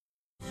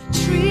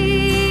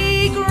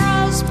Tree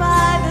grows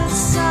by the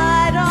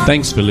side of...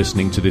 Thanks for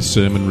listening to this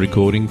sermon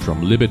recording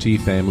from Liberty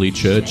Family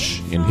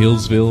Church in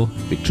Hillsville,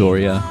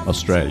 Victoria,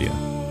 Australia.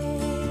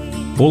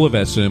 All of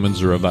our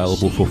sermons are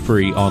available for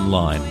free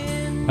online,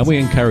 and we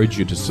encourage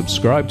you to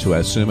subscribe to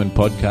our sermon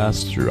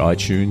podcast through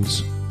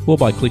iTunes or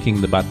by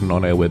clicking the button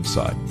on our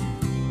website.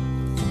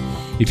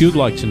 If you'd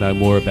like to know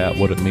more about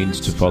what it means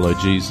to follow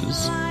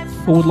Jesus,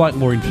 or would like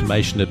more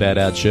information about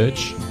our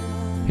church,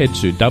 head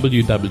to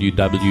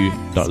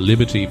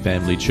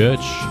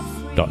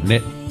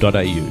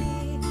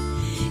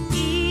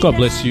www.libertyfamilychurch.net.au. God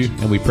bless you,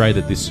 and we pray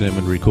that this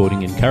sermon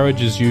recording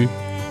encourages you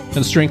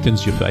and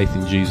strengthens your faith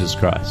in Jesus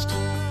Christ.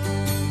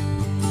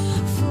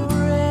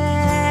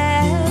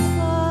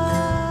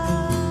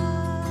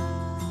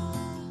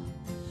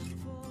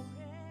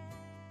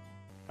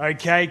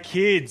 Okay,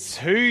 kids,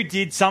 who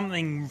did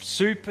something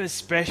super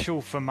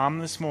special for Mum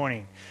this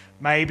morning?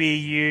 Maybe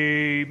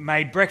you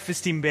made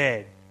breakfast in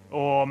bed,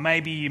 or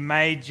maybe you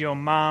made your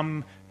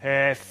mum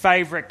her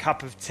favourite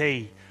cup of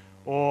tea,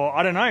 or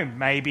I don't know,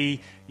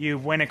 maybe you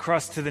went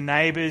across to the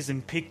neighbours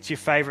and picked your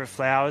favourite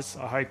flowers.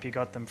 I hope you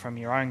got them from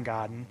your own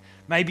garden.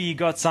 Maybe you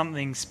got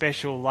something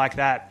special like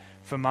that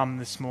for Mum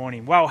this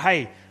morning. Well,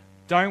 hey,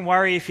 don't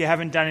worry if you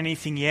haven't done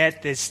anything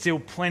yet. There's still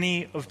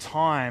plenty of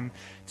time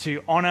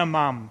to honour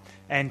Mum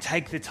and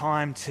take the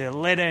time to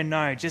let her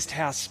know just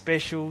how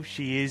special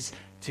she is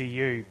to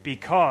you,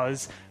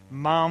 because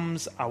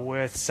mums are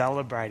worth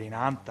celebrating,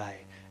 aren't they?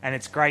 And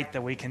it's great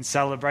that we can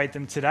celebrate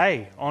them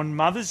today on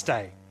Mother's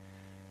Day.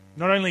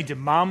 Not only do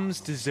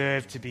mums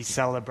deserve to be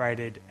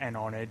celebrated and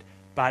honoured,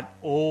 but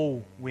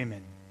all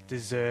women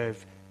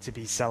deserve to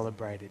be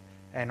celebrated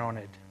and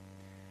honoured.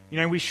 You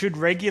know, we should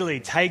regularly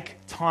take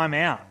time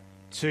out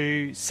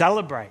to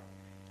celebrate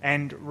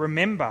and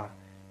remember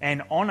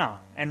and honour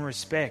and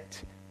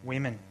respect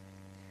women.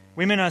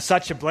 Women are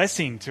such a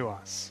blessing to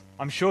us.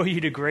 I'm sure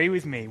you'd agree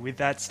with me with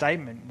that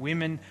statement.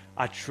 Women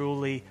are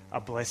truly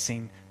a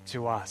blessing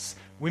to us.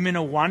 Women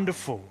are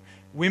wonderful.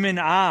 Women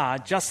are,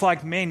 just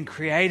like men,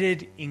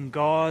 created in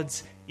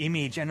God's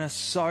image and are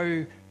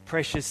so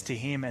precious to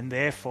Him, and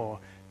therefore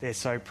they're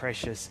so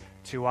precious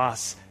to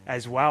us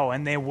as well.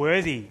 And they're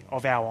worthy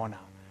of our honour,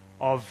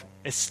 of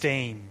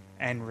esteem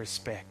and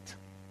respect.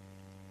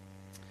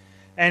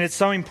 And it's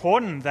so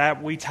important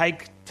that we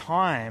take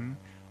time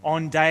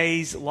on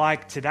days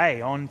like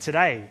today,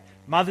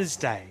 Mother's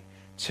Day,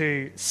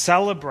 to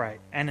celebrate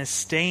and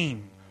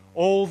esteem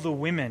all the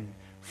women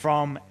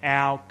from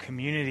our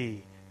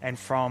community and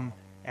from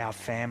our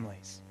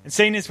families. And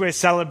seeing as we're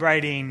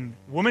celebrating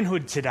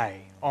womanhood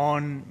today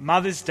on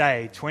Mother's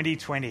Day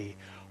 2020,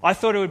 I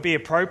thought it would be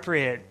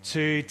appropriate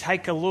to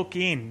take a look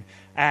in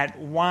at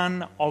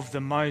one of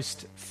the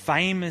most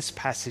famous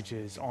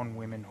passages on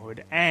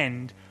womanhood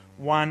and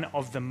one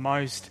of the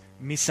most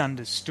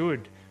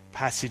misunderstood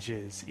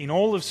passages in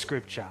all of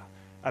Scripture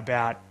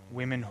about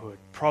womanhood,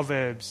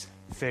 Proverbs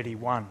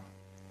 31.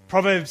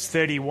 Proverbs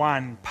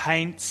 31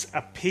 paints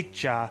a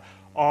picture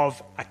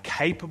of a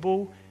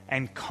capable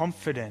and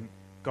confident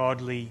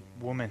godly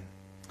woman.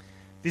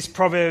 This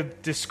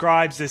proverb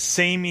describes a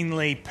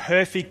seemingly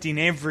perfect in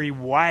every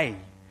way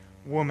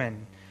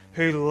woman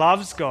who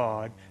loves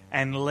God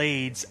and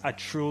leads a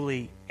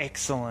truly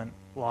excellent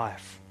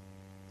life.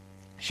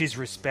 She's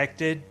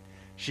respected,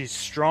 she's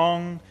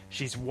strong,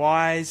 she's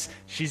wise,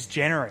 she's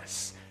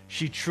generous.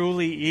 She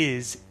truly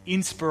is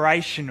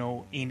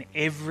inspirational in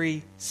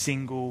every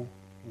single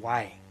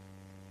way.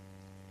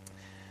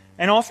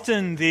 And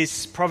often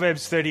this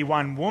Proverbs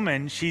 31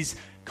 woman, she's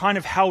kind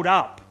of held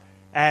up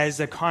as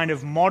a kind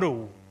of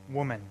model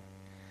woman,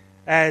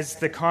 as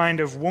the kind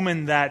of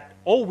woman that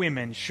all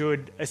women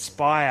should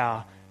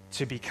aspire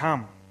to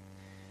become.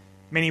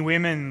 Many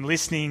women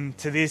listening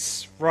to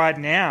this right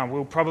now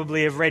will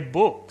probably have read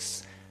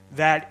books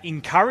that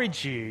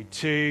encourage you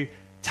to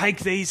take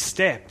these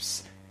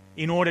steps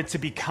in order to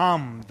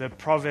become the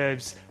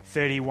Proverbs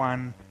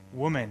 31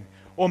 woman.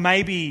 Or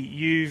maybe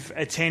you've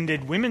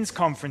attended women's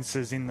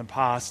conferences in the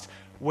past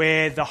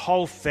where the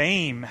whole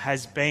theme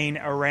has been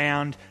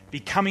around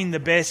becoming the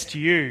best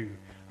you,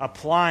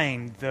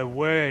 applying the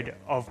word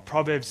of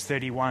Proverbs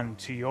 31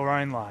 to your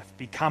own life,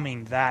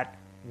 becoming that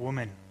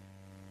woman.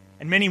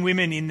 And many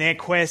women in their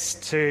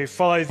quest to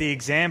follow the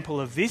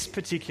example of this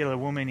particular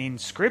woman in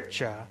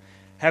Scripture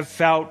have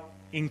felt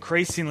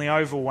increasingly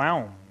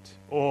overwhelmed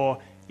or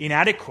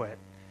inadequate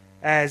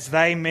as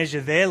they measure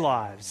their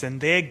lives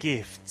and their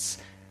gifts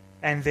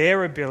and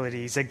their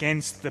abilities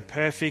against the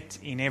perfect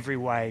in every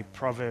way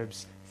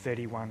Proverbs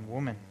 31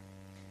 woman.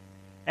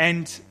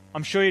 And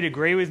I'm sure you'd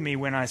agree with me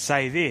when I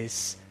say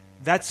this,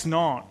 that's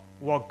not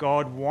what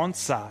God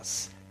wants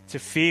us to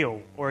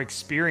feel or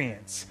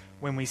experience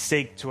when we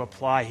seek to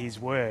apply His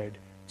word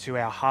to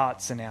our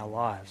hearts and our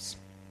lives.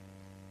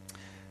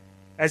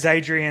 As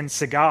Adrian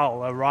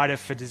Segal, a writer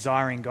for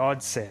Desiring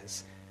God,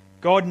 says,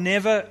 God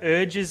never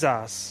urges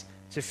us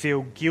to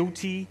feel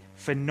guilty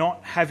for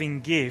not having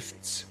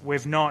gifts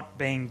we've not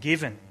been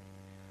given,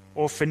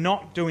 or for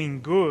not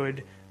doing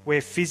good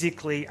we're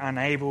physically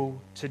unable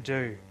to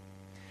do.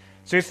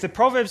 So if the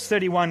Proverbs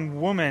 31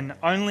 woman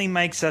only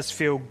makes us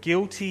feel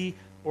guilty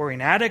or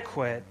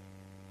inadequate,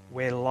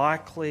 we're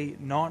likely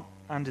not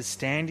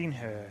understanding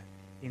her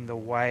in the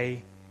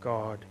way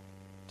God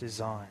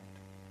designed.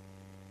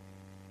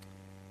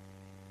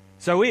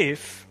 So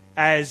if,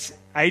 as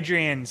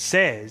Adrian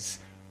says,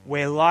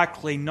 we're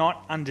likely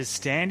not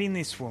understanding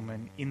this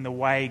woman in the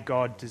way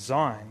God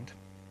designed,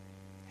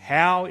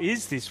 how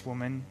is this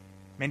woman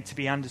meant to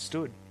be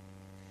understood?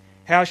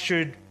 How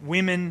should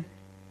women,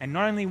 and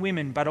not only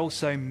women, but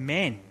also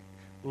men,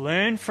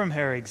 learn from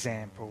her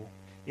example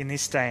in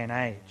this day and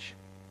age?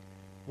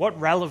 What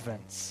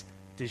relevance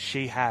does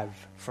she have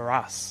for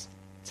us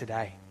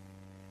today?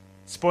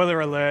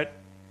 Spoiler alert,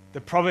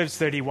 the Proverbs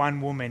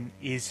 31 woman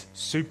is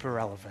super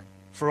relevant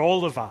for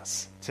all of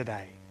us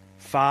today.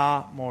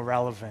 Far more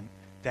relevant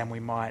than we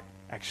might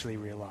actually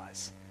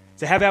realize.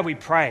 So how about we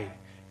pray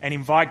and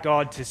invite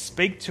God to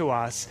speak to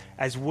us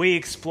as we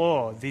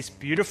explore this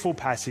beautiful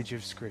passage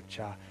of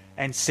Scripture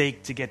and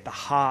seek to get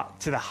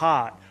to the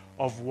heart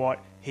of what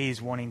He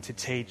is wanting to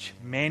teach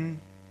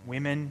men,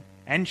 women,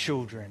 and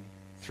children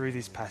through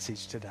this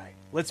passage today.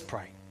 Let's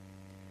pray.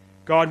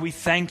 God, we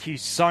thank you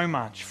so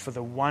much for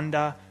the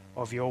wonder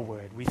of your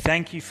word. We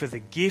thank you for the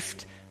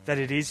gift that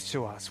it is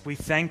to us. We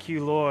thank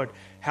you, Lord,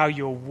 how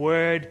your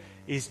word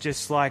is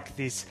just like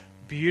this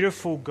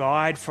beautiful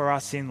guide for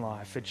us in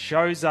life. It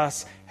shows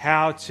us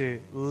how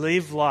to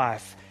live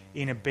life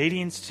in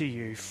obedience to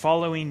you,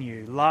 following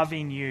you,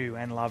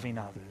 and loving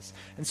others.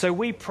 And so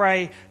we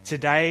pray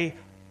today,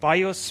 by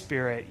your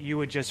Spirit, you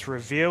would just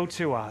reveal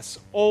to us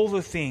all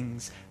the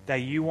things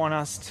that you want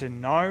us to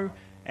know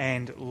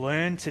and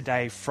learn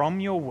today from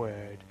your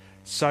word,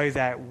 so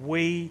that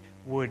we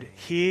would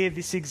hear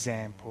this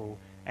example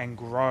and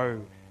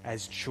grow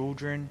as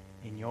children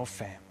in your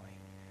family.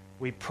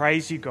 We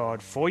praise you,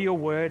 God, for your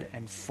word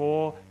and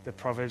for the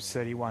Proverbs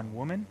 31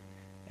 woman,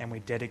 and we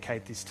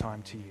dedicate this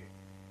time to you.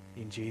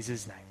 In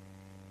Jesus'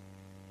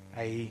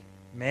 name,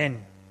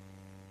 amen.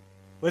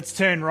 Let's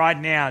turn right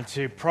now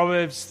to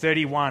Proverbs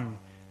 31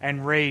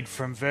 and read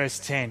from verse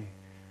 10.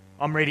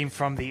 I'm reading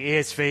from the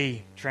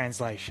ESV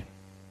translation.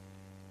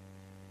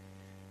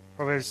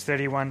 Proverbs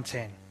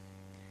 31:10.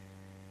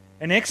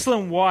 An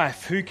excellent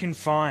wife who can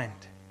find?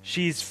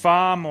 She is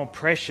far more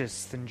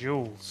precious than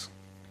jewels.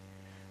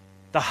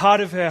 The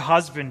heart of her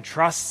husband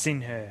trusts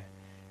in her,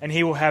 and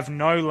he will have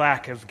no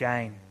lack of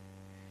gain.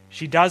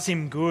 She does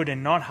him good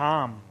and not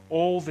harm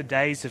all the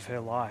days of her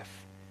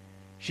life.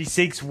 She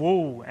seeks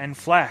wool and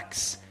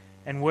flax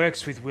and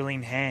works with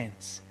willing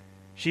hands.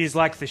 She is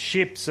like the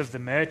ships of the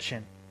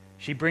merchant.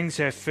 She brings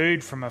her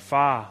food from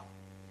afar.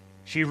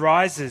 She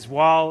rises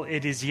while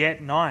it is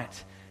yet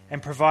night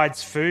and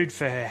provides food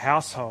for her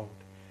household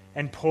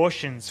and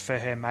portions for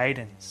her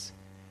maidens.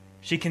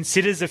 She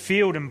considers a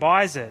field and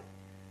buys it.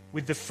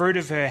 With the fruit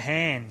of her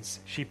hands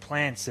she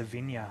plants a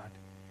vineyard.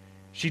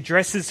 She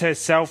dresses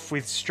herself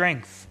with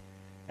strength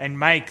and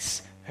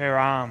makes her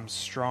arms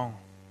strong.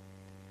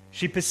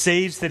 She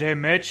perceives that her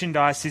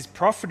merchandise is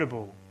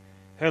profitable.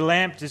 Her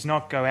lamp does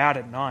not go out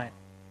at night.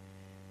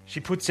 She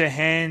puts her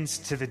hands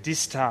to the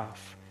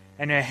distaff,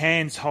 and her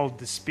hands hold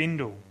the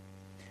spindle.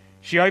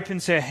 She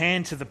opens her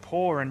hand to the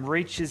poor and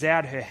reaches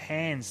out her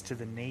hands to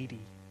the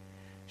needy.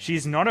 She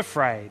is not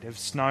afraid of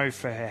snow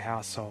for her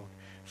household,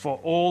 for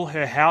all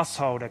her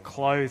household are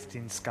clothed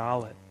in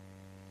scarlet.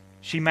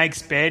 She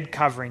makes bed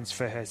coverings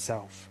for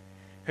herself.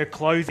 Her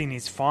clothing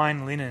is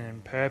fine linen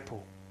and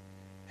purple.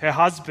 Her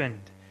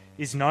husband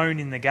is known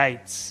in the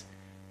gates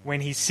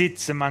when he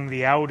sits among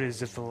the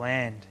elders of the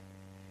land.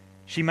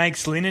 She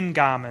makes linen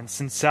garments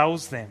and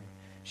sells them.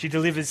 She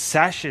delivers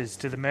sashes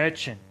to the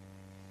merchant.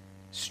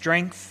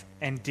 Strength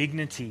and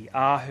dignity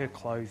are her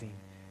clothing,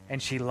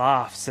 and she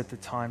laughs at the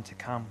time to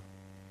come.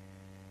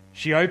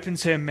 She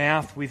opens her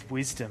mouth with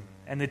wisdom,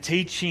 and the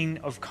teaching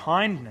of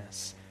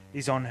kindness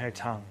is on her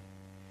tongue.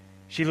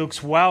 She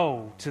looks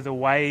well to the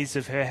ways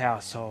of her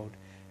household,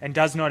 and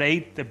does not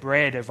eat the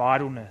bread of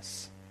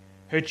idleness.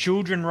 Her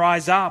children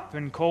rise up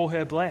and call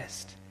her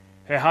blessed,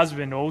 her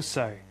husband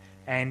also,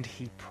 and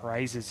he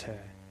praises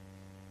her.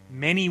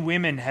 Many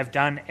women have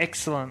done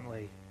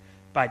excellently,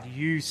 but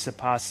you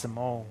surpass them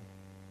all.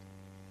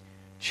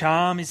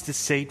 Charm is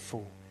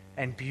deceitful,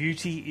 and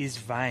beauty is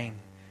vain,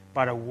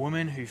 but a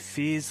woman who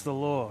fears the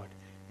Lord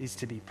is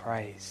to be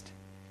praised.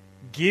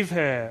 Give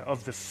her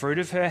of the fruit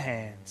of her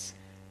hands,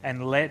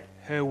 and let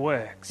her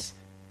works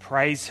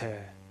praise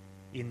her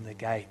in the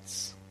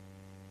gates.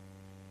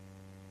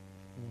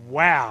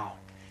 Wow.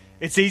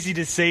 It's easy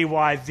to see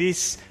why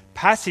this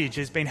passage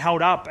has been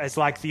held up as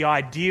like the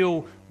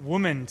ideal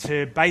woman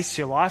to base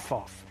your life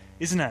off,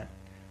 isn't it?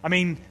 I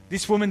mean,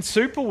 this woman's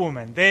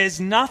superwoman. There's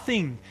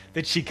nothing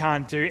that she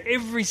can't do.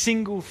 Every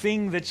single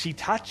thing that she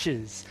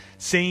touches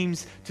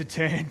seems to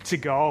turn to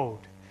gold.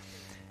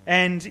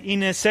 And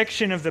in a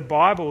section of the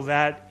Bible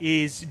that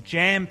is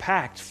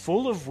jam-packed,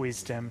 full of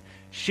wisdom,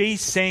 she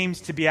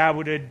seems to be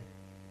able to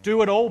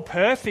do it all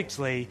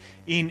perfectly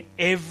in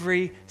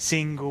every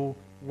single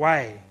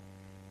way.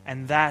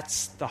 And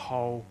that's the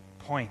whole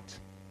point.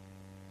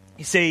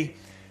 You see,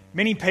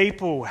 Many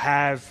people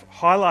have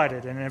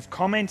highlighted and have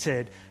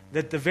commented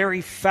that the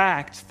very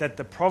fact that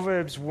the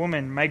Proverbs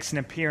woman makes an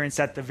appearance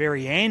at the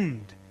very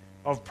end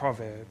of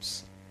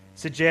Proverbs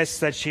suggests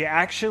that she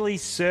actually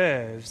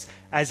serves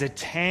as a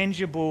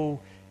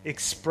tangible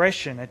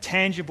expression, a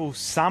tangible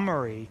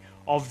summary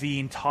of the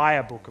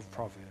entire book of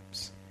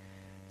Proverbs.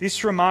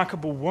 This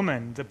remarkable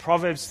woman, the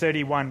Proverbs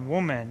 31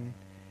 woman,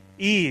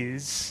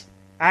 is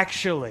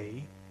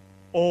actually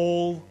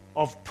all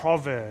of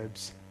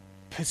Proverbs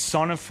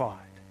personified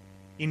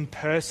in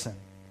person.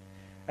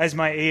 As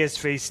my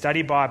ESV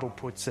study Bible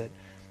puts it,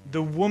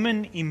 the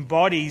woman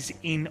embodies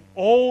in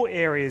all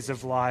areas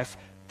of life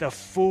the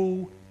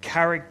full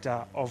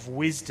character of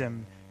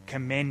wisdom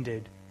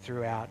commended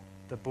throughout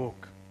the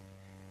book.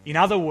 In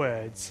other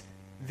words,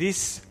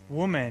 this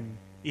woman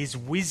is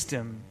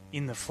wisdom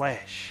in the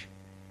flesh.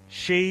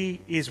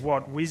 She is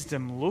what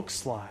wisdom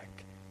looks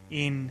like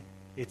in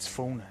its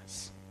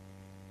fullness.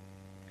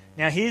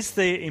 Now, here's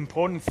the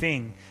important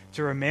thing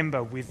to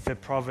remember with the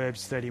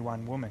Proverbs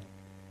 31 woman.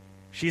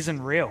 She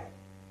isn't real.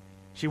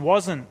 She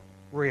wasn't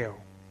real.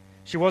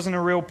 She wasn't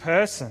a real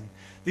person.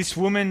 This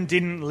woman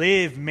didn't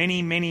live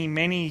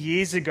many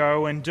years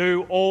ago and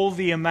do all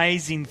the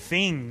amazing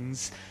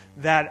things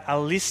that are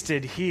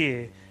listed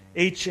here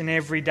each and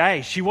every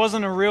day. She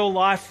wasn't a real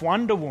life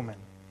Wonder Woman.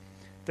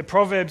 The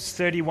Proverbs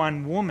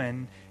 31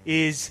 woman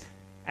is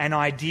an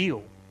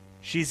ideal.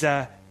 She's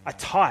a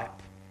type,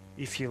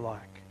 if you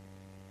like.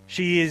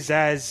 She is,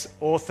 as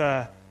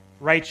author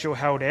Rachel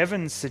Held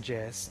Evans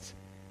suggests,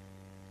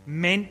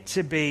 meant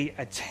to be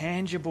a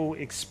tangible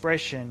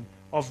expression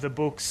of the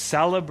book's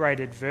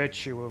celebrated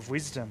virtue of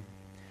wisdom.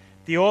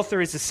 The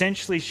author is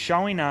essentially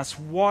showing us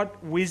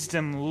what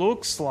wisdom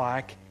looks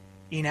like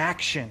in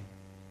action.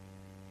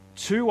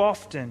 Too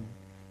often,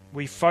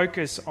 we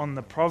focus on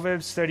the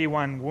Proverbs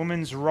 31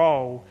 woman's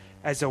role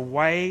as a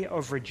way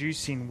of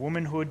reducing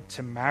womanhood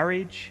to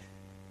marriage,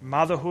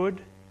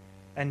 motherhood,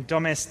 and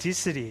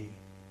domesticity,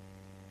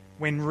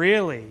 when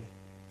really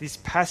this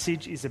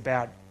passage is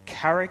about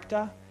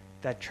character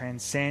that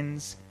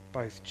transcends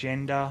both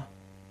gender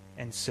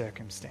and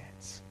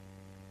circumstance.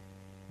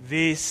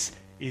 This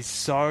is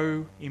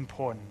so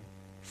important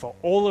for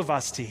all of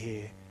us to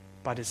hear,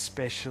 but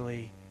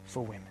especially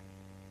for women.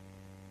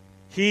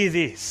 Hear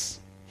this,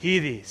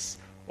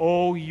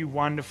 all you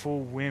wonderful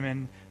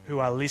women who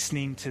are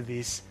listening to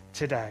this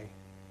today.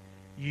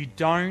 You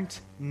don't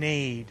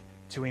need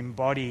to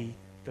embody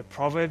the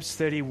Proverbs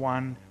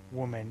 31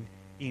 woman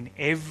in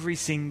every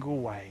single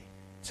way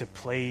to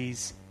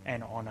please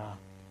and honour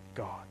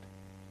God.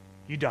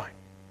 You don't.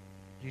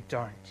 You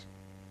don't.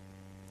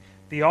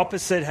 The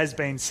opposite has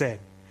been said.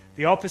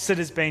 The opposite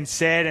has been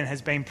said and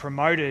has been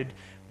promoted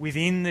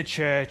within the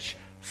church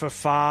for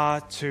far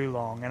too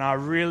long. And I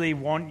really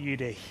want you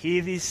to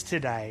hear this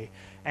today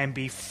and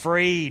be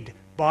freed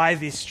by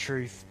this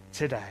truth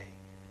today.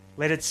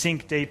 Let it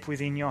sink deep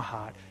within your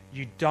heart.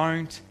 You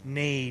don't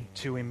need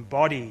to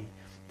embody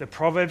the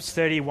Proverbs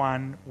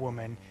 31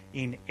 woman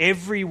in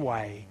every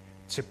way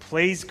to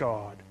please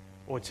God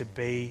or to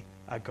be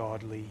a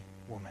godly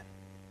woman.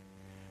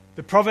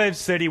 The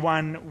Proverbs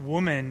 31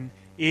 woman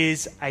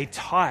is a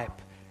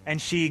type, and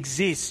she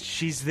exists.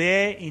 She's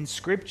there in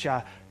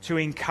Scripture to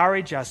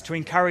encourage us, to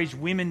encourage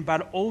women,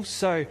 but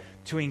also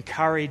to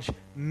encourage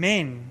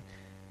men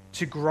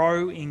to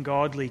grow in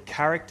godly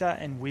character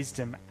and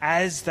wisdom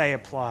as they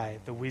apply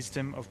the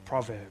wisdom of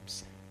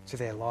Proverbs to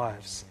their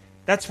lives.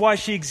 That's why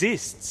she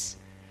exists.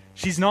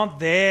 She's not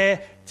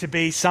there to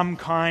be some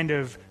kind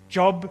of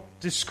job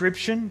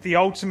description, the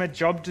ultimate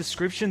job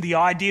description, the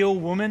ideal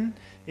woman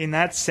in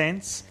that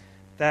sense,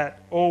 that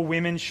all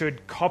women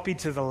should copy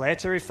to the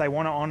letter if they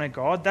want to honour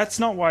God. That's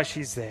not why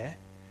she's there.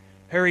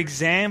 Her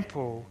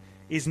example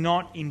is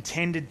not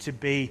intended to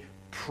be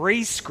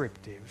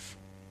prescriptive.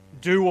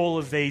 Do all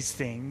of these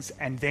things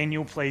and then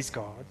you'll please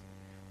God.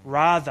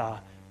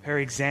 Rather, her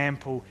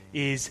example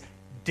is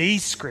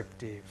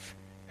descriptive.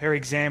 Her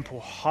example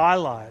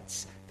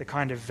highlights the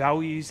kind of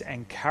values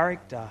and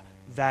character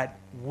that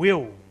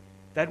will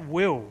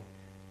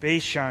be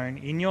shown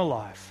in your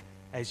life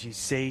as you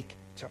seek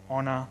to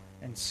honour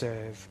and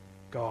serve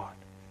God.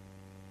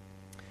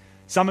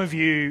 Some of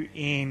you,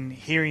 in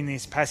hearing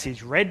this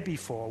passage read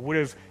before, would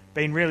have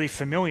been really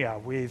familiar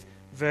with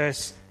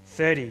verse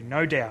 30,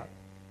 no doubt.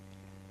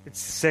 It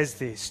says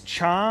this: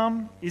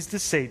 charm is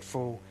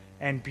deceitful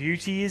and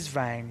beauty is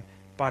vain,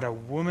 but a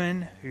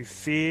woman who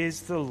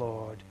fears the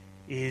Lord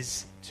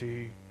is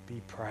to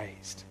be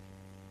praised.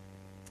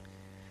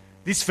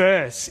 This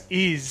verse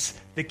is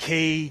the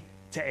key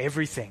to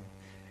everything.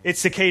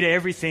 It's the key to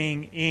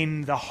everything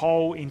in the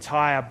whole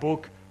entire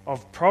book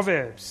of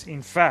Proverbs,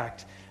 in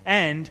fact.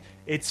 And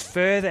it's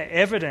further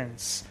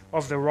evidence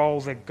of the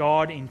role that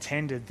God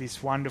intended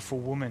this wonderful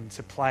woman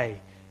to play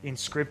in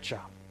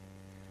Scripture.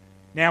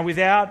 Now,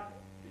 without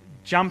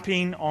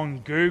jumping on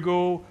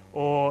Google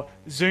or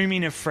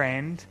Zooming a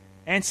friend,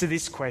 answer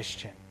this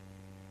question.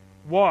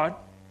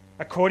 What,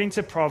 according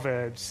to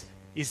Proverbs,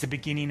 is the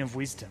beginning of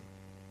wisdom?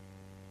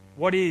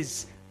 What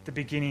is the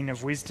beginning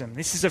of wisdom?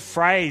 This is a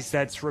phrase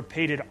that's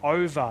repeated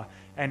over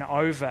and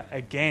over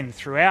again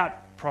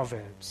throughout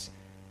Proverbs.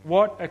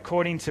 What,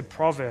 according to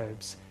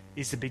Proverbs,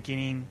 is the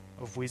beginning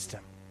of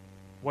wisdom?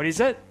 What is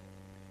it?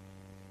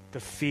 The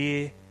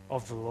fear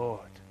of the Lord.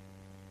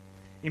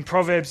 In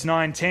Proverbs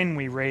 9:10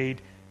 we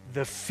read,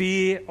 "The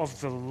fear of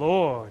the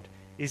Lord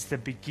is the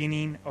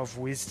beginning of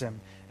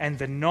wisdom, and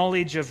the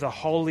knowledge of the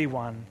Holy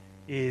One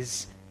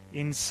is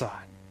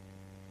insight."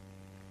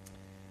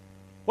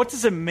 What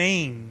does it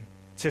mean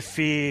to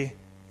fear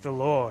the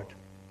Lord?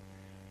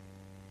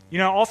 You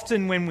know,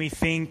 often when we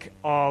think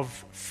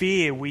of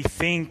fear, we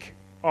think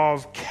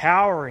of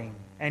cowering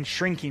and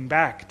shrinking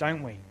back,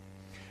 don't we?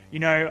 You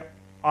know,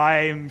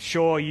 I'm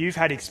sure you've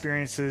had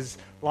experiences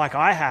like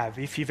I have.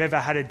 If you've ever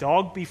had a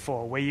dog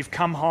before, where you've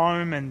come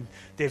home and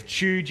they've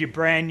chewed your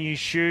brand new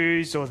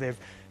shoes, or they've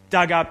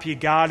dug up your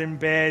garden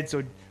beds,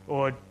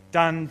 or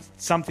done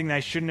something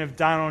they shouldn't have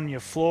done on your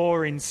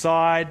floor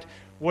inside,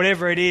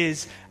 whatever it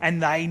is,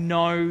 and they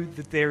know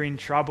that they're in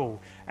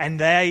trouble. And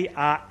they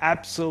are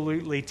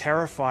absolutely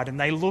terrified. And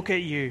they look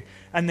at you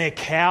and they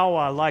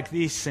cower like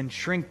this and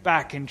shrink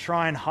back and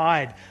try and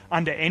hide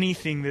under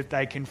anything that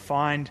they can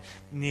find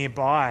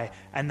nearby.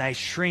 And they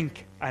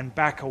shrink and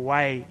back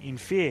away in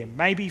fear.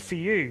 Maybe for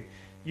you,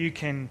 you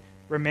can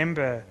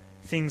remember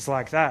things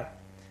like that.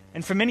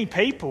 And for many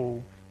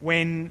people,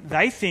 when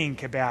they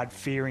think about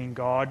fearing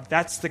God,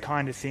 that's the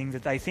kind of thing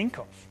that they think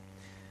of.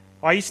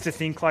 I used to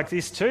think like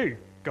this too.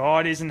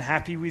 God isn't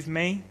happy with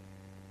me.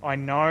 I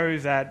know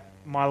that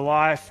my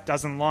life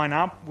doesn't line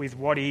up with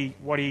what he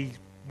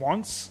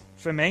wants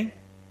for me.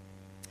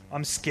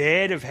 I'm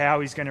scared of how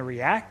he's going to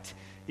react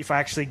if I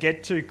actually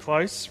get too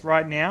close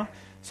right now.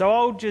 So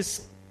I'll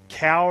just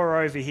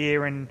cower over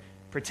here and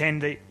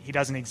pretend that he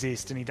doesn't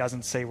exist and he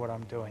doesn't see what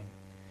I'm doing.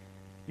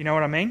 You know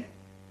what I mean?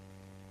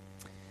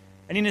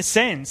 And in a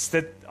sense,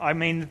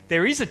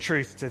 there is a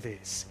truth to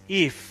this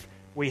if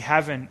we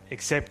haven't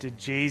accepted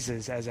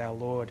Jesus as our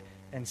Lord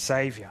and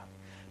Saviour.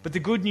 But the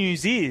good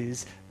news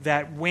is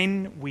that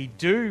when we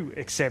do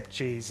accept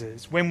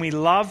Jesus, when we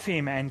love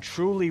him and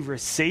truly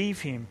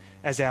receive him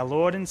as our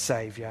Lord and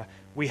Saviour,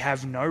 we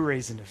have no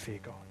reason to fear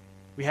God.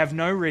 We have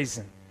no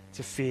reason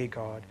to fear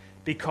God,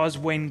 because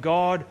when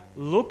God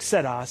looks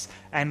at us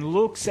and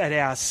looks at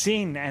our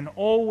sin and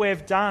all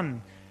we've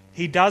done,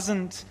 he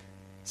doesn't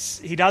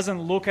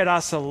look at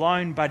us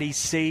alone, but he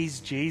sees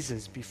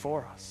Jesus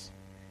before us.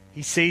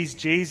 He sees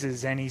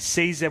Jesus and he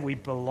sees that we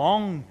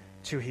belong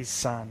to his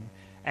Son,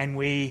 and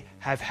we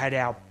have had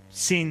our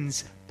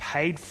sins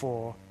paid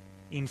for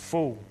in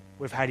full.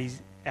 We've had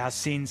our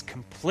sins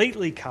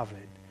completely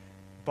covered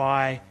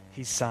by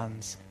his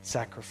Son's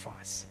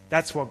sacrifice.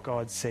 That's what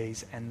God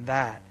sees, and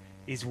that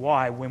is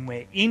why when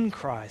we're in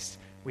Christ,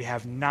 we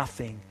have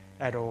nothing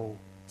at all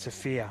to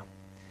fear.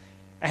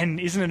 And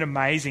isn't it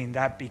amazing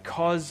that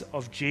because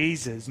of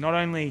Jesus, not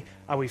only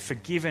are we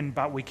forgiven,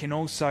 but we can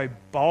also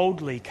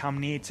boldly come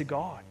near to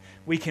God.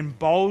 We can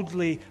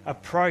boldly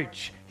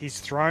approach his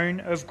throne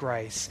of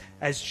grace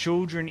as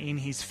children in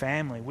his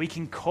family. We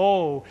can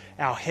call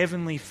our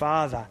Heavenly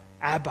Father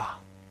Abba,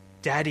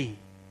 Daddy.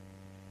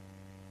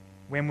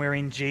 When we're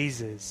in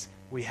Jesus,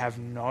 we have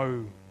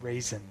no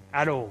reason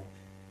at all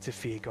to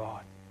fear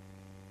God.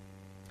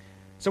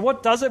 So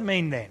what does it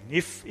mean then?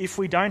 If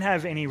we don't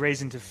have any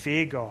reason to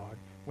fear God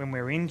when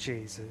we're in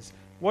Jesus,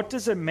 what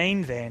does it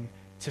mean then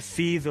to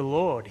fear the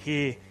Lord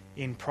here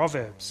in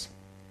Proverbs?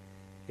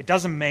 It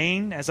doesn't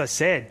mean, as I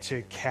said,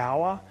 to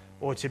cower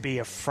or to be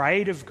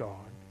afraid of God.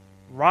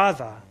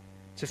 Rather,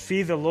 to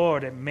fear the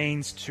Lord, it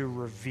means to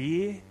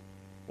revere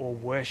or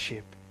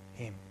worship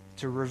him.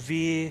 To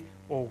revere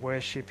or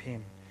worship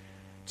him.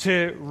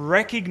 To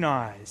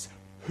recognize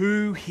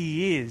who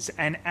he is,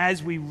 and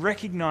as we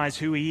recognize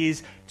who he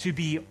is, to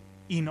be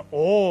in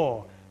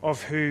awe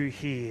of who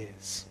he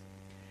is.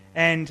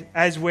 And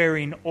as we're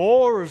in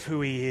awe of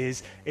who he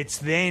is, it's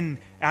then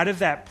out of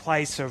that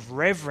place of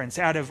reverence,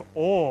 out of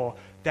awe,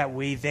 that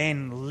we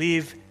then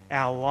live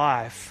our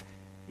life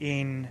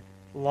in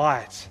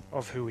light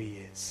of who he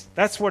is.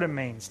 That's what it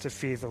means to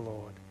fear the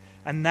Lord.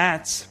 And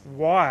that's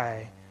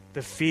why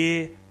the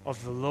fear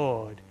of the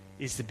Lord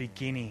is the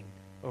beginning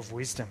of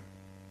wisdom.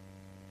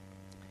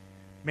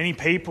 Many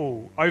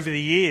people over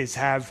the years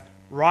have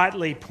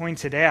rightly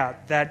pointed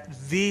out that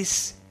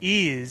this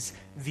is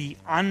the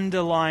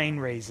underlying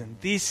reason.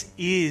 This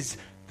is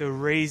the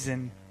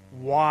reason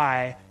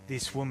why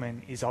this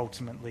woman is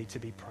ultimately to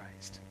be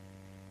praised.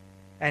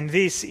 And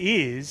this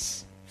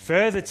is,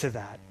 further to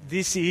that,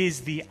 this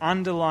is the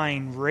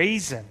underlying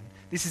reason,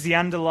 this is the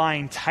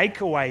underlying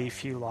takeaway,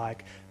 if you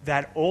like,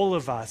 that all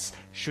of us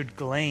should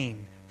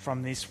glean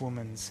from this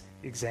woman's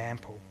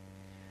example.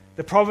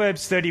 The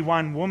Proverbs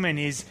 31 woman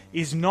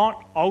is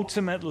not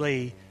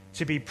ultimately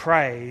to be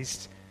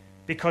praised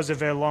because of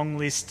her long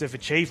list of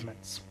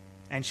achievements.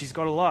 And she's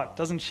got a lot,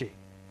 doesn't she?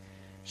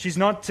 She's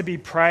not to be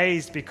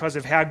praised because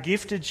of how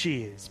gifted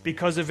she is,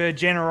 because of her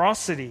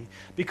generosity,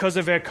 because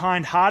of her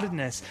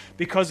kind-heartedness,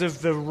 because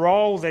of the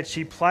role that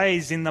she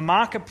plays in the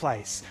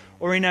marketplace,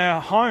 or in her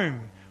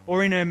home,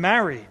 or in her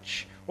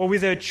marriage, or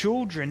with her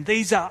children.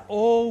 These are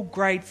all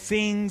great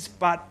things,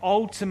 but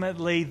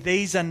ultimately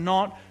these are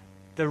not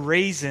the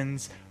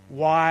reasons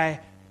why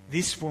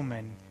this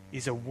woman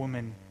is a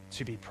woman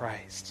to be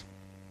praised.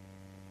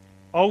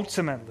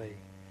 Ultimately,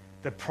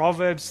 the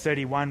Proverbs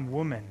 31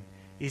 woman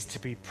is to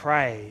be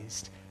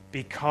praised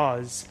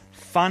because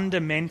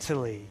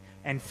fundamentally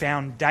and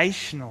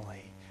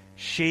foundationally,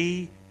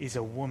 she is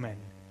a woman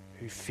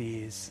who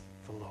fears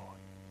the Lord.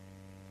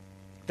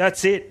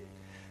 That's it.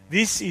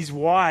 This is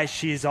why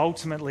she is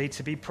ultimately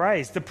to be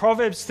praised. The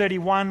Proverbs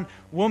 31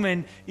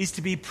 woman is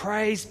to be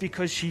praised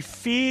because she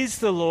fears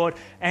the Lord,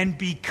 and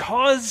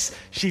because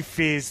she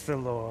fears the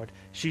Lord,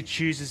 she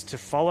chooses to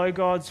follow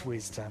God's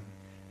wisdom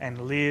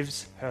and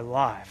lives her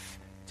life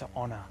to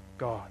honour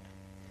God.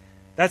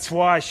 That's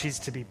why she's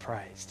to be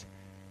praised.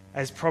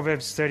 As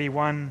Proverbs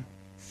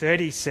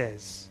 31:30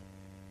 says,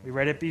 we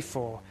read it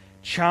before,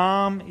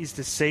 charm is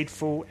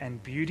deceitful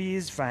and beauty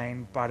is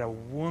vain, but a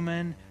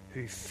woman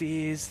who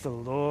fears the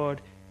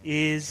Lord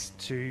is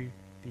to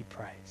be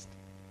praised.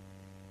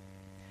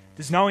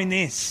 Does knowing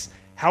this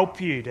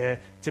help you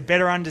to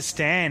better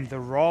understand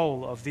the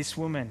role of this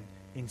woman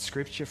in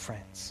Scripture,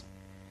 friends?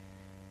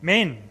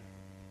 Men,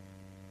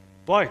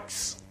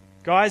 blokes,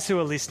 guys who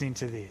are listening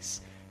to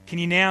this, can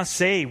you now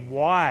see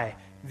why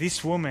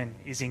this woman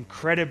is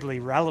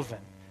incredibly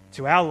relevant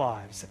to our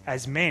lives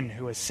as men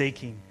who are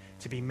seeking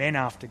to be men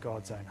after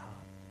God's own heart?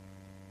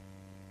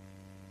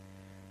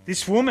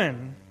 This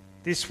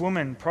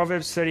woman,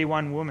 Proverbs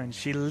 31 woman,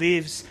 she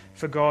lives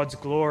for God's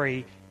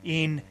glory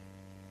in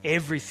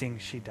everything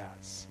she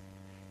does.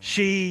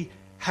 She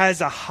has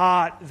a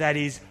heart that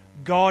is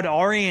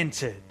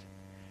God-oriented.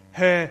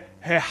 Her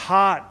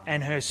heart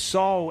and her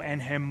soul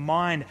and her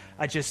mind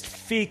are just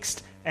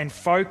fixed and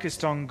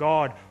focused on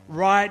God,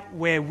 right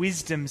where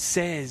wisdom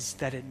says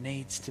that it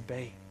needs to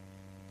be.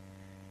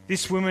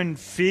 This woman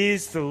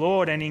fears the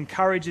Lord and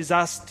encourages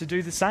us to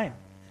do the same,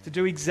 to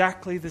do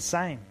exactly the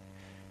same,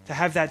 to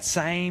have that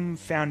same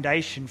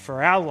foundation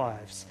for our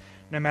lives,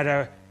 no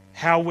matter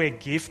how we're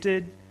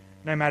gifted,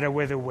 no matter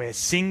whether we're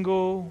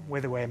single,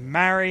 whether we're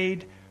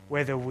married,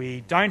 whether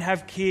we don't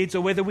have kids,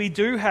 or whether we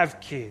do have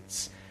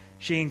kids.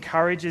 She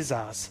encourages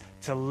us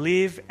to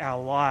live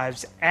our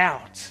lives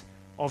out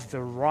of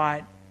the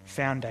right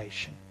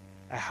foundation,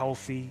 a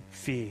healthy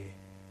fear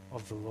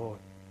of the Lord.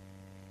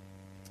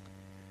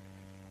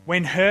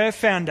 When her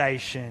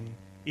foundation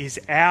is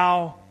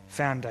our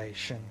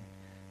foundation,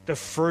 the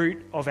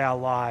fruit of our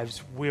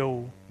lives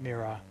will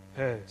mirror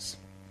hers.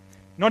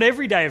 Not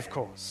every day, of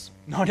course.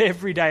 Not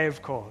every day,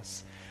 of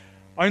course.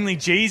 Only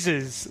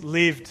Jesus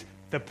lived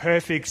the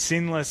perfect,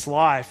 sinless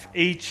life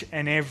each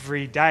and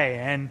every day.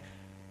 And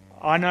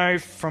I know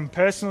from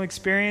personal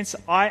experience,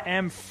 I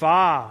am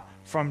far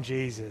from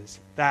Jesus.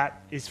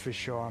 That is for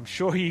sure. I'm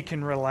sure you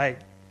can relate.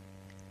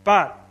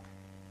 But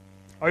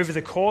over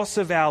the course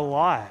of our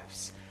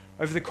lives,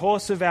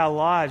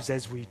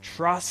 as we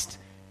trust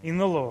in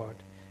the Lord,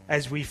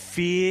 as we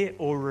fear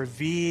or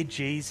revere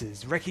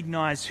Jesus,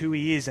 recognize who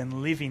he is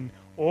and live in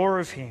awe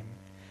of him,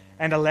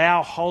 and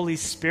allow Holy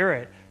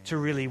Spirit to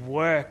really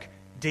work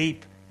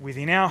deep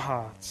within our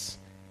hearts,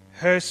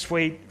 her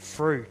sweet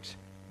fruit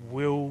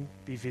will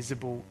be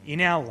visible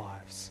in our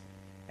lives,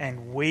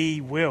 and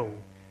we will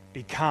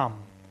become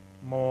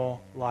more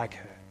like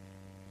her.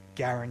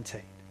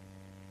 Guaranteed.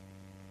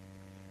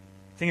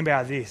 Think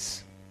about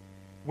this.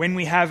 When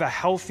we have a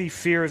healthy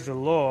fear of the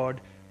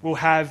Lord, we'll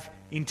have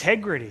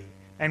integrity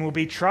and will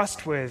be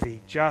trustworthy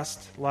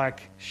just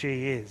like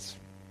she is.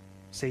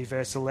 See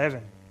verse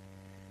 11.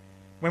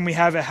 When we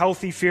have a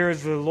healthy fear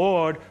of the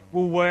Lord,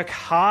 we'll work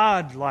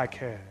hard like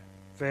her.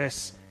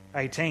 Verse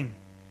 18.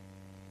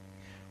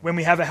 When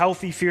we have a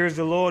healthy fear of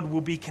the Lord,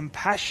 we'll be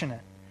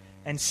compassionate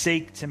and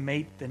seek to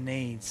meet the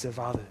needs of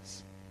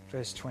others.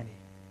 Verse 20.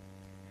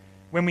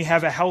 When we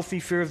have a healthy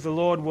fear of the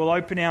Lord, we'll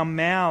open our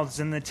mouths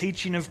and the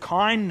teaching of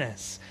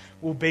kindness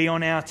will be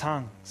on our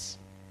tongues.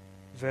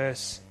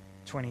 Verse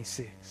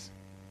 26.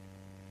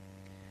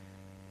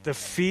 The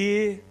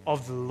fear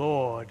of the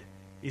Lord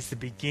is the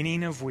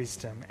beginning of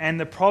wisdom. And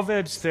the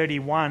Proverbs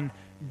 31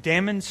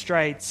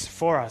 demonstrates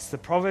for us, the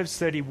Proverbs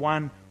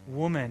 31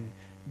 woman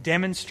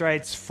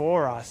demonstrates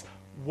for us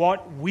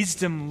what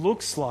wisdom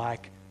looks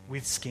like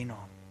with skin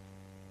on.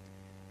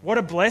 What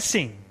a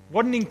blessing.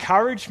 What an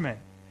encouragement.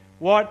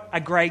 What a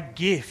great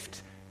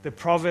gift the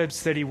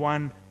Proverbs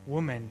 31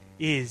 woman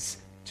is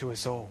to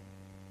us all.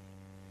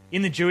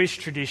 In the Jewish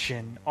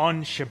tradition,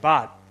 on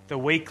Shabbat, the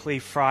weekly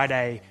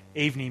Friday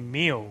evening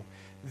meal,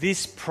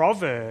 this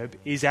proverb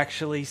is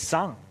actually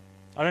sung.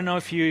 I don't know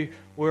if you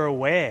were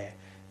aware.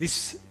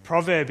 This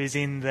proverb is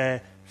in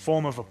the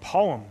form of a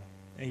poem.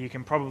 You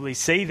can probably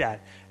see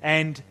that.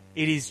 And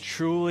it is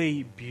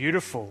truly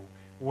beautiful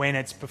when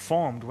it's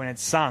performed, when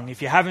it's sung.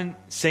 If you haven't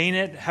seen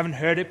it, haven't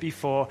heard it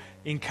before,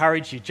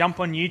 encourage you. Jump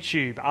on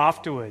YouTube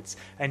afterwards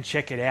and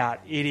check it out.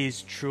 It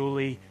is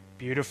truly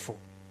beautiful.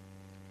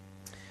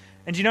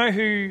 And do you know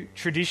who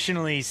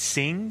traditionally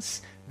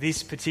sings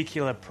this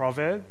particular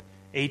proverb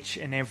each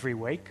and every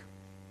week?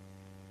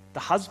 The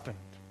husband.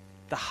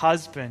 The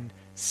husband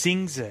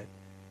sings it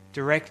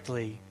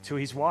directly to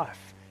his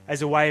wife,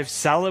 as a way of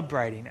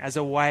celebrating, as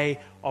a way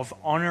of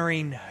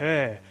honouring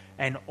her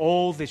and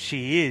all that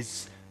she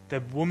is, the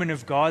woman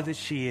of God that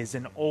she is,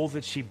 and all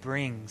that she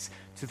brings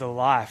to the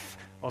life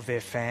of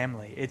their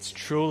family. It's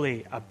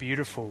truly a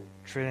beautiful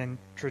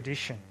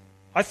tradition.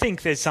 I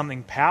think there's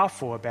something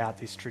powerful about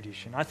this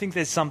tradition. I think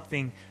there's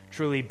something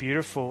truly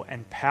beautiful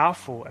and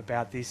powerful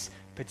about this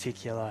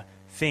particular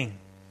thing.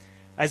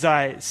 As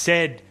I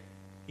said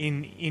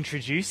in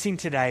introducing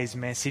today's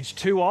message,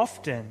 too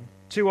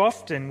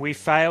often we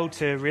fail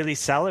to really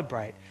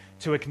celebrate,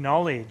 to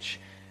acknowledge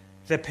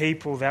the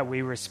people that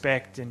we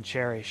respect and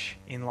cherish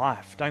in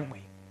life, don't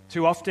we?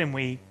 Too often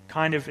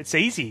it's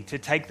easy to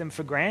take them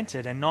for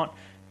granted and not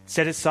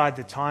set aside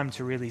the time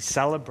to really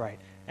celebrate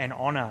and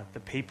honour the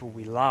people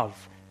we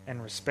love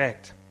and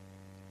respect.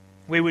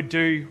 We would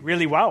do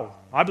really well,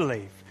 I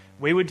believe.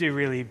 We would do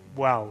really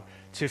well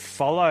to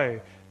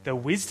follow the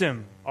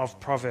wisdom of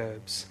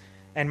Proverbs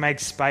and make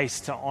space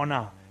to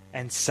honour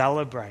and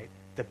celebrate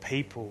the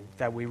people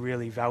that we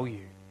really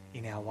value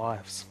in our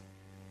lives.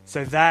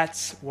 So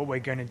that's what we're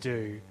going to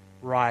do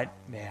right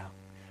now.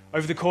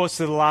 Over the course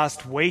of the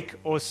last week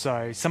or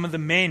so, some of the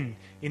men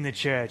in the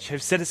church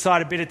have set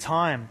aside a bit of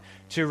time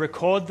to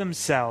record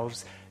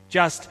themselves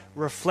just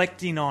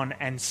reflecting on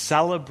and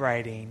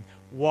celebrating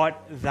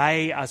what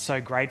they are so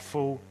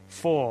grateful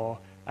for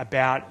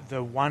about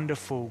the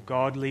wonderful,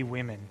 godly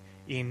women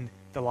in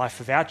the life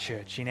of our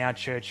church, in our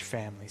church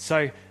family.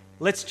 So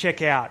let's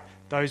check out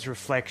those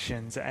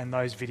reflections and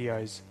those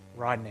videos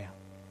right now.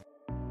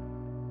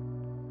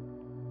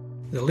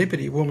 The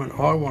Liberty woman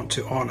I want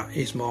to honour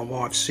is my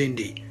wife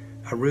Cindy,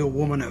 a real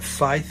woman of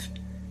faith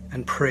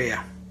and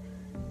prayer.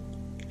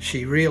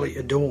 She really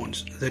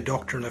adorns the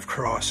doctrine of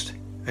Christ,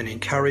 an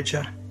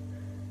encourager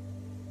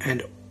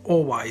and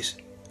always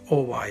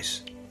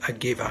a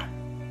giver.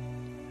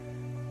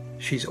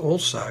 She's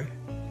also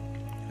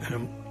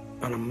an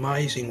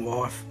amazing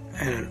wife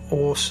and an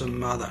awesome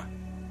mother.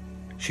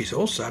 She's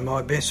also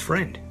my best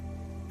friend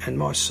and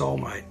my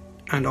soulmate,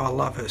 and I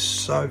love her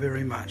so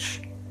very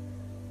much.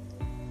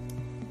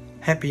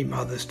 Happy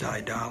Mother's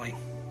Day, darling.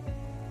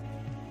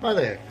 Hi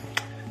there.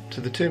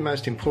 To the two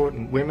most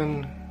important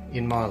women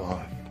in my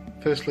life.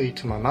 Firstly,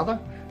 to my mother,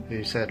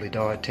 who sadly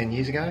died 10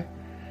 years ago.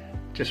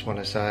 Just want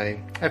to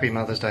say, Happy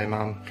Mother's Day,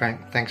 Mum.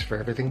 Frank, thanks for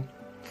everything.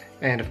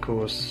 And of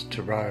course,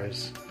 to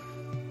Rose,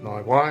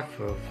 my wife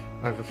of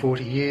over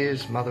 40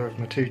 years, mother of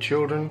my two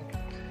children.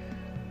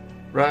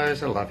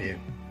 Rose, I love you.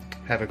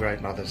 Have a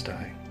great Mother's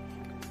Day.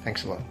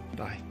 Thanks a lot.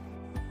 Bye.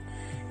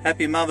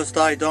 Happy Mother's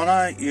Day,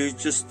 Donna. You've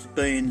just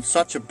been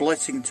such a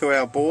blessing to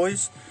our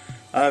boys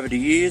over the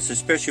years,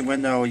 especially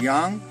when they were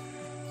young.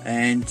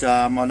 And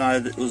I know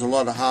that it was a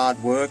lot of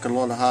hard work, a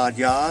lot of hard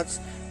yards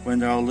when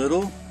they were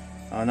little.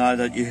 I know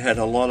that you had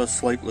a lot of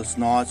sleepless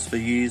nights for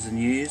years and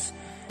years.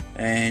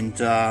 And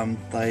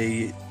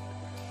they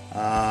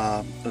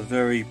are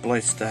very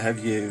blessed to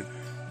have you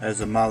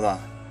as a mother.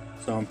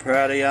 So I'm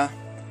proud of you.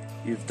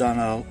 You've done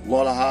a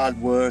lot of hard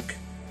work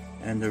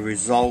and the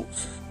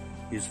result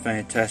is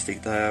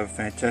fantastic. They are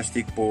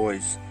fantastic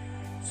boys.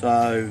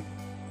 So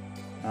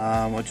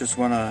I just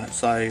want to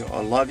say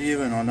I love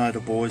you, and I know the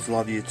boys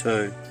love you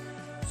too.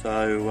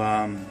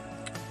 So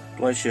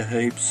bless you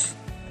heaps,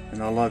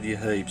 and I love you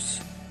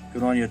heaps.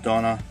 Good on you,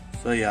 Donna.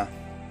 See ya.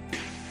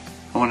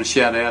 I want to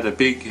shout out a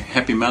big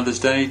Happy Mother's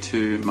Day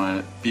to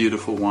my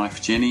beautiful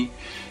wife Jenny,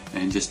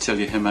 and just tell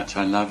you how much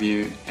I love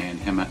you and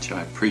how much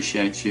I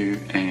appreciate you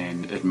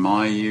and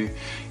admire you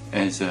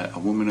as a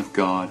woman of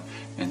God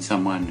and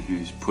someone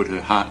who's put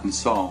her heart and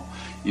soul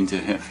into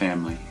her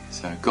family.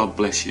 So God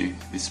bless you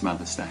this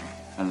Mother's Day.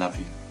 I love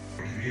you.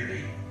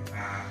 Community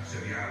to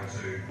be able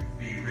to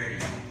be ready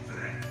for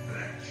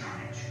that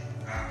change.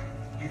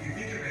 If you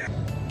think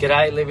about...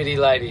 G'day Liberty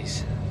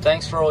ladies.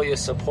 Thanks for all your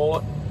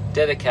support,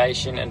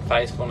 dedication and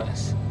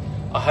faithfulness.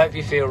 I hope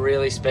you feel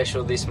really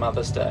special this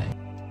Mother's Day.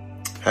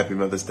 Happy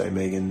Mother's Day,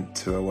 Megan,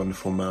 to a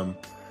wonderful mum,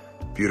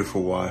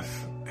 beautiful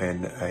wife,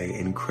 and an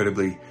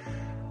incredibly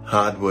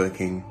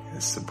hard-working,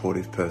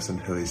 supportive person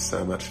who is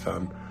so much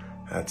fun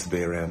to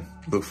be around.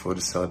 Look forward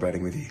to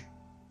celebrating with you.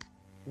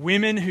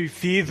 Women who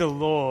fear the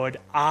Lord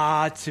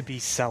are to be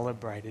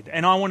celebrated.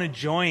 And I want to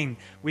join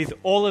with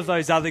all of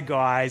those other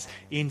guys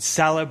in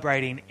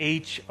celebrating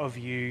each of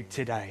you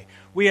today.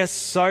 We are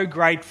so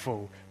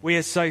grateful. We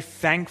are so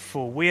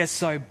thankful. We are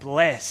so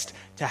blessed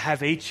to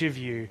have each of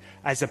you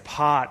as a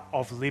part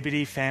of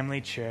Liberty Family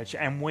Church.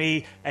 And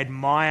we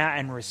admire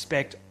and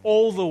respect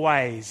all the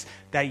ways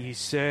that you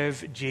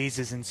serve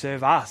Jesus and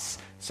serve us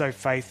so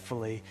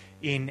faithfully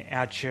in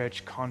our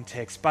church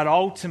context. But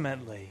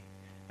ultimately,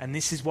 and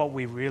this is what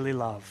we really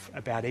love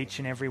about each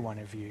and every one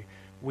of you,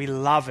 we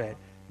love it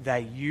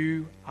that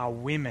you are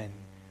women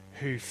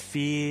who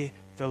fear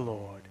the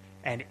Lord,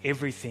 and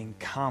everything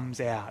comes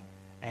out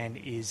and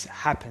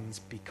happens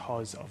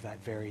because of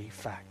that very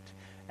fact.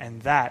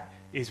 And that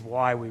is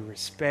why we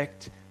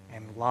respect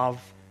and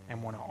love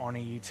and want to honour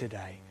you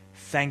today.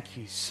 Thank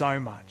you so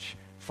much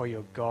for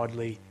your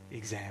godly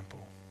example.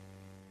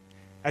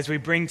 As we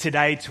bring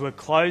today to a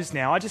close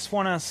now, I just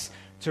want us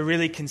to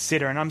really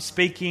consider. And I'm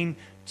speaking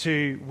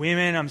to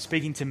women, I'm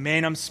speaking to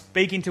men, I'm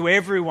speaking to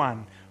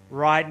everyone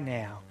right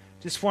now.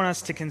 Just want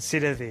us to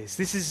consider this.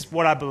 This is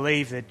what I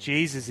believe that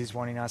Jesus is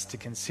wanting us to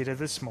consider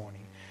this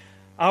morning.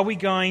 Are we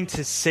going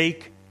to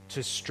seek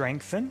to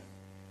strengthen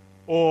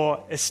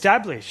or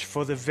establish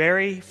for the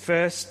very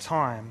first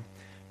time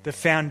the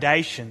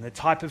foundation, the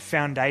type of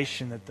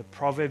foundation that the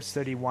Proverbs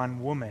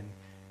 31 woman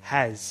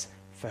has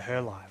for her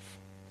life?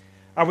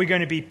 Are we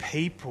going to be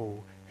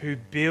people who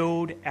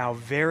build our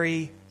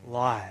very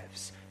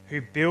lives, who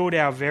build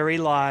our very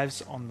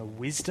lives on the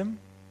wisdom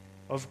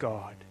of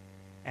God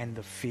and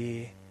the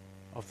fear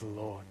of the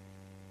Lord?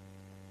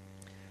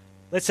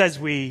 Let's, as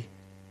we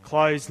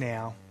close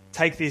now,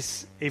 take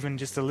this even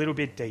just a little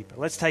bit deeper.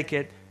 Let's take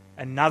it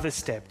another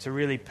step to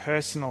really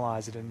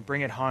personalize it and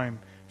bring it home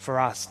for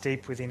us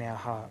deep within our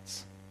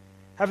hearts.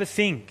 Have a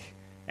think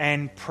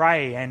and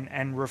pray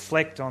and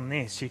reflect on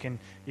this. You can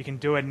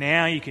do it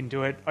now, you can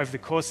do it over the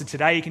course of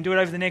today, you can do it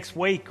over the next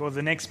week or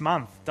the next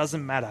month,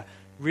 doesn't matter.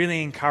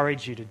 Really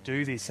encourage you to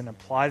do this and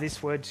apply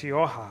this word to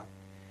your heart.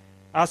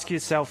 Ask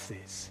yourself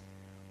this: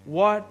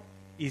 what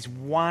is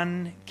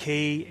one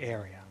key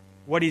area?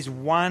 What is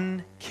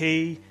one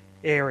key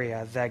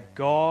area that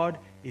God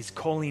is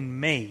calling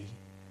me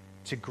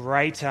to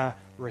greater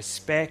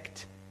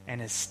respect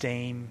and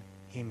esteem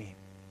Him in?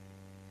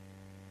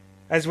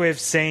 As we've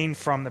seen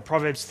from the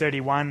Proverbs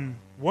 31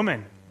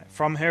 woman,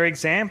 from her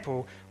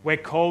example, we're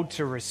called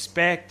to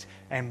respect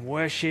and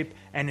worship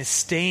and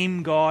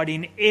esteem God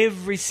in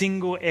every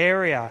single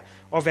area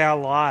of our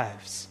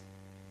lives.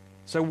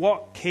 So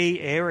what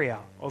key area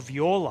of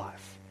your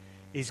life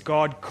is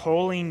God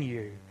calling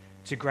you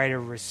to greater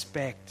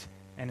respect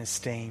and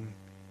esteem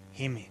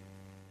Him in?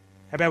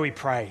 How about we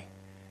pray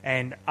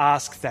and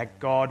ask that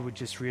God would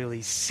just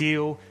really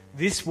seal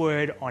this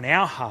word on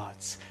our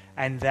hearts,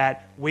 and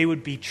that we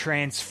would be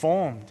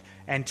transformed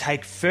and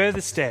take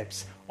further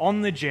steps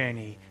on the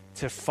journey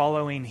to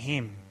following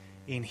Him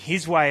in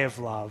His way of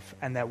love,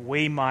 and that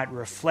we might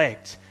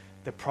reflect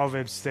the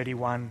Proverbs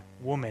 31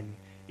 woman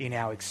in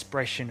our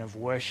expression of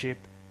worship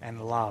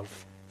and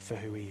love for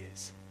who He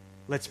is.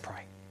 Let's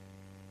pray.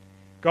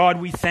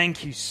 God, we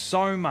thank You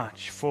so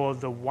much for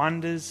the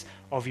wonders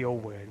of Your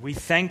word. We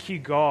thank You,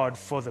 God,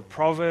 for the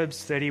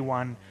Proverbs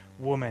 31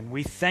 woman.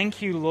 We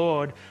thank You,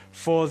 Lord,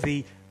 for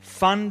the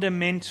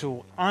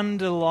fundamental,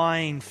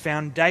 underlying,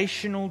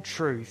 foundational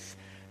truth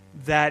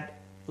that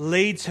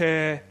leads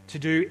her to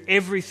do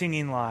everything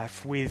in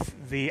life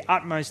with the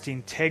utmost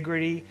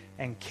integrity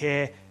and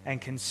care and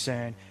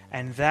concern,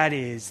 and that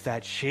is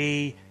that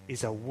she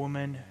is a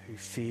woman who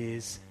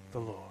fears the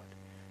Lord.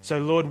 So,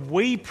 Lord,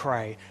 we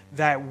pray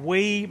that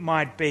we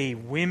might be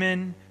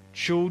women,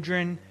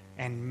 children,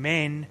 and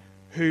men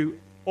who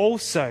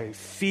also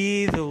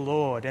fear the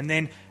Lord, and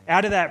then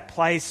out of that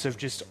place of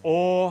just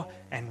awe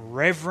and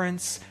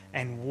reverence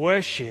and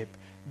worship,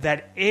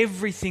 that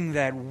everything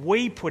that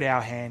we put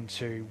our hand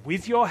to,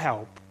 with Your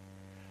help,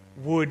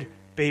 would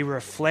be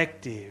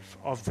reflective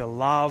of the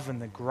love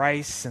and the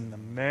grace and the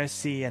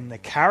mercy and the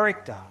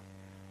character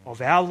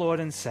of our Lord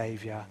and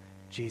Saviour,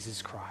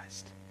 Jesus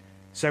Christ.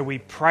 So we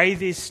pray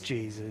this,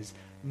 Jesus,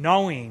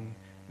 knowing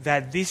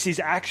that this is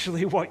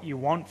actually what You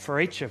want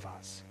for each of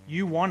us.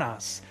 You want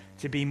us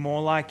to be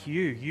more like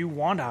You. You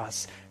want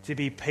us to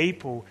be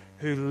people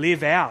who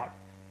live out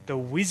the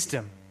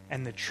wisdom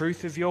and the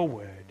truth of Your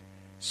word.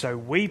 So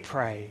we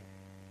pray,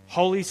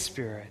 Holy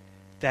Spirit,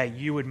 that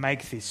You would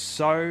make this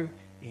so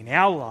in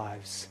our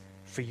lives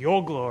for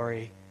Your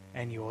glory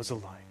and Yours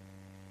alone.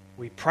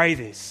 We pray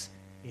this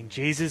in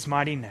Jesus'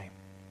 mighty name.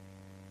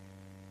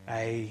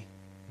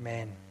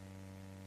 Amen.